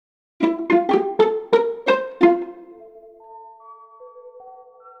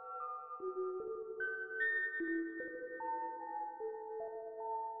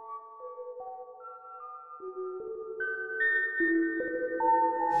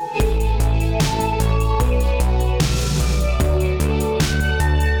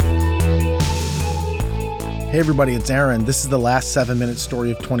Hey everybody, it's Aaron. This is the last 7-minute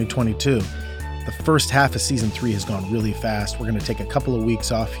story of 2022. The first half of season 3 has gone really fast. We're going to take a couple of weeks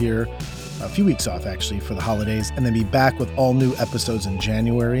off here, a few weeks off actually, for the holidays, and then be back with all new episodes in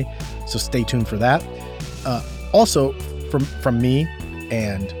January. So stay tuned for that. Also, from me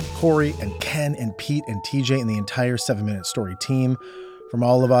and Corey and Ken and Pete and TJ and the entire 7-minute story team, from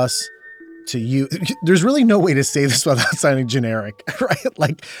all of us to you, there's really no way to say this without sounding generic, right?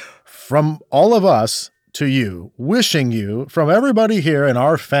 Like, from all of us to you, wishing you, from everybody here in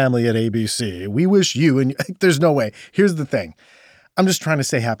our family at ABC, we wish you, and there's no way. Here's the thing. I'm just trying to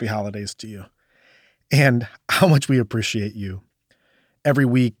say happy holidays to you and how much we appreciate you every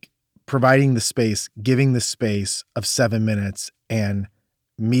week, providing the space, giving the space of 7 minutes and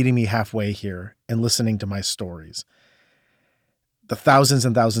meeting me halfway here and listening to my stories. The thousands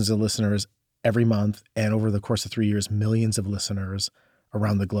and thousands of listeners every month, and over the course of 3 years, millions of listeners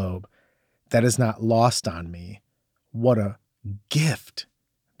around the globe. That is not lost on me. What a gift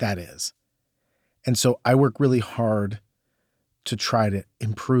that is. And so I work really hard to try to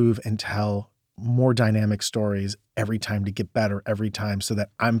improve and tell more dynamic stories every time, to get better every time, so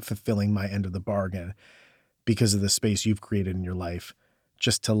that I'm fulfilling my end of the bargain because of the space you've created in your life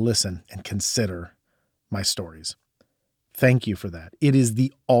just to listen and consider my stories. Thank you for that. It is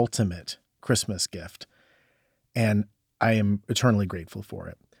the ultimate Christmas gift, and I am eternally grateful for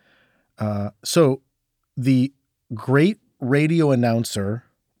it. So the great radio announcer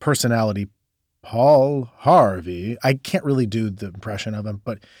personality, Paul Harvey, I can't really do the impression of him,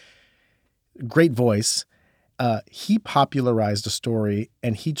 but great voice. He popularized a story,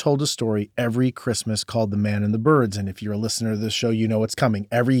 and he told a story every Christmas called The Man and the Birds. And if you're a listener to this show, you know what's coming.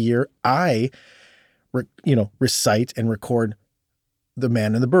 Every year I, recite and record The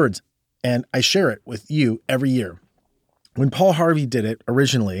Man and the Birds, and I share it with you every year. When Paul Harvey did it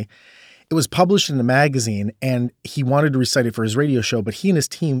originally, it was published in a magazine, and he wanted to recite it for his radio show, but he and his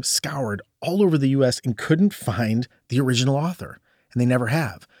team scoured all over the U.S. and couldn't find the original author, and they never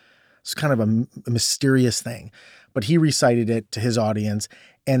have. It's kind of a mysterious thing, but he recited it to his audience,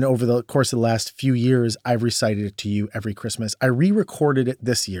 and over the course of the last few years, I've recited it to you every Christmas. I re-recorded it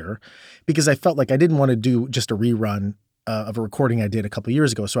this year because I felt like I didn't want to do just a rerun of a recording I did a couple of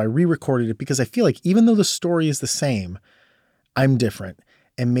years ago, so I re-recorded it because I feel like even though the story is the same, I'm different.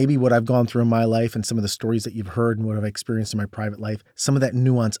 And maybe what I've gone through in my life and some of the stories that you've heard and what I've experienced in my private life, some of that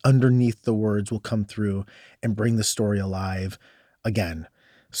nuance underneath the words will come through and bring the story alive again.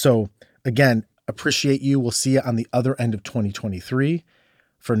 So again, appreciate you. We'll see you on the other end of 2023.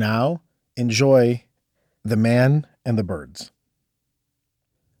 For now, enjoy The Man and the Birds.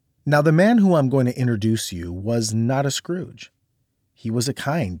 Now, the man who I'm going to introduce you was not a Scrooge. He was a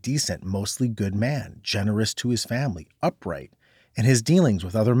kind, decent, mostly good man, generous to his family, upright in his dealings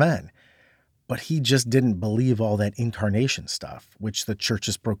with other men. But he just didn't believe all that incarnation stuff, which the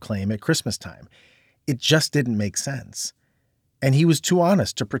churches proclaim at Christmas time. It just didn't make sense. And he was too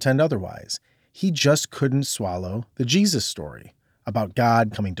honest to pretend otherwise. He just couldn't swallow the Jesus story about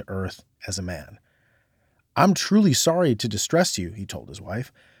God coming to earth as a man. "I'm truly sorry to distress you," he told his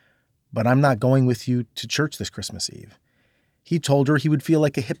wife, "but I'm not going with you to church this Christmas Eve." He told her he would feel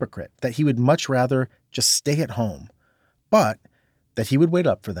like a hypocrite, that he would much rather just stay at home, but that he would wait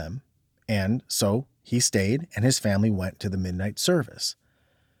up for them, and so he stayed, and his family went to the midnight service.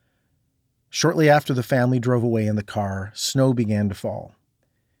 Shortly after the family drove away in the car, snow began to fall.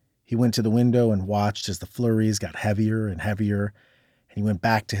 He went to the window and watched as the flurries got heavier and heavier, and he went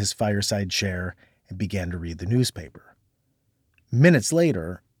back to his fireside chair and began to read the newspaper. Minutes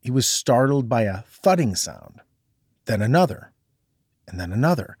later, he was startled by a thudding sound, then another, and then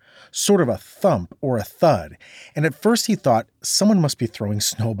another, sort of a thump or a thud, and at first he thought someone must be throwing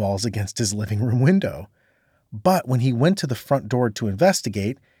snowballs against his living room window. But when he went to the front door to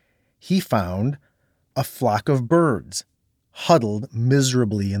investigate, he found a flock of birds huddled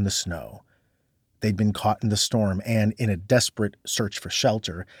miserably in the snow. They'd been caught in the storm and, in a desperate search for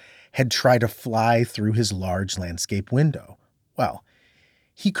shelter, had tried to fly through his large landscape window. Well,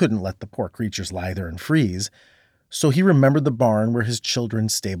 he couldn't let the poor creatures lie there and freeze, so he remembered the barn where his children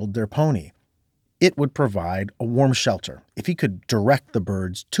stabled their pony. It would provide a warm shelter if he could direct the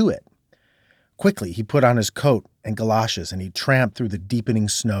birds to it. Quickly, he put on his coat and galoshes and he tramped through the deepening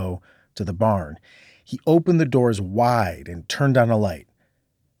snow to the barn. He opened the doors wide and turned on a light.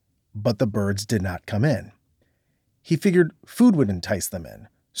 But the birds did not come in. He figured food would entice them in,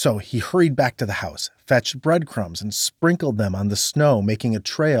 so he hurried back to the house, fetched breadcrumbs, and sprinkled them on the snow, making a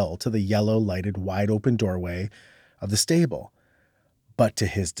trail to the yellow lighted wide-open doorway of the stable. But to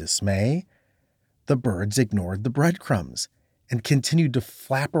his dismay, the birds ignored the breadcrumbs and continued to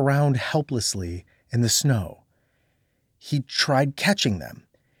flap around helplessly in the snow. He tried catching them.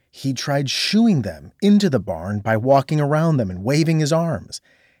 He tried shooing them into the barn by walking around them and waving his arms.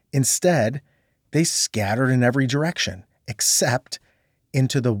 Instead, they scattered in every direction, except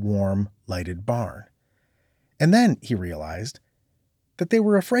into the warm, lighted barn. And then he realized that they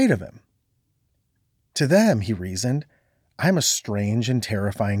were afraid of him. To them, he reasoned, I'm a strange and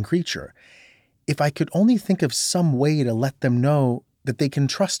terrifying creature. If I could only think of some way to let them know that they can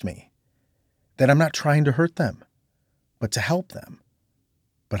trust me, that I'm not trying to hurt them, but to help them.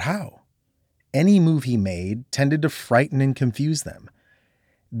 But how? Any move he made tended to frighten and confuse them.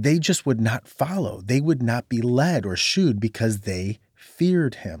 They just would not follow. They would not be led or shooed because they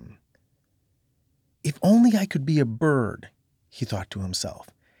feared him. If only I could be a bird, he thought to himself,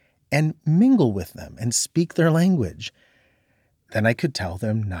 and mingle with them and speak their language. Then I could tell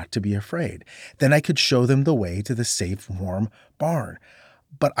them not to be afraid. Then I could show them the way to the safe, warm barn.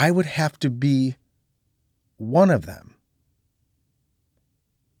 But I would have to be one of them,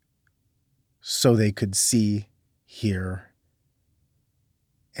 so they could see, hear,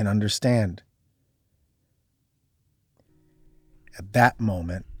 and understand. At that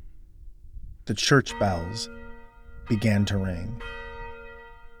moment, the church bells began to ring.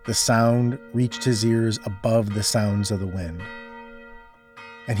 The sound reached his ears above the sounds of the wind.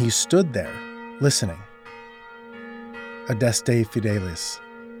 And he stood there, listening, Adeste Fidelis,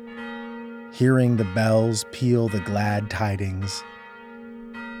 hearing the bells peal the glad tidings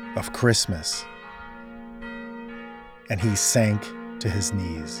of Christmas. And he sank to his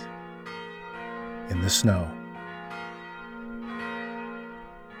knees in the snow.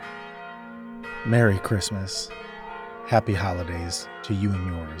 Merry Christmas. Happy holidays to you and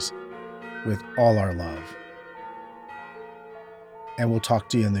yours, with all our love. And we'll talk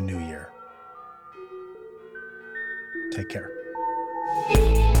to you in the new year. Take care.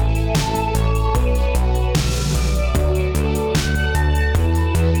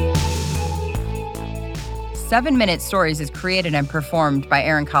 7 Minute Stories is created and performed by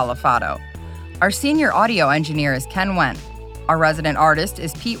Aaron Califato. Our senior audio engineer is Ken Wendt. Our resident artist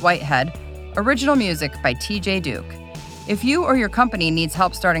is Pete Whitehead. Original music by TJ Duke. If you or your company needs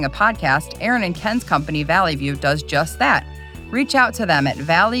help starting a podcast, Aaron and Ken's company, Valley View, does just that. Reach out to them at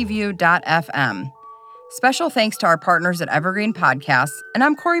valleyview.fm. Special thanks to our partners at Evergreen Podcasts, and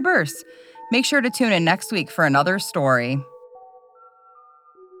I'm Corey Burse. Make sure to tune in next week for another story.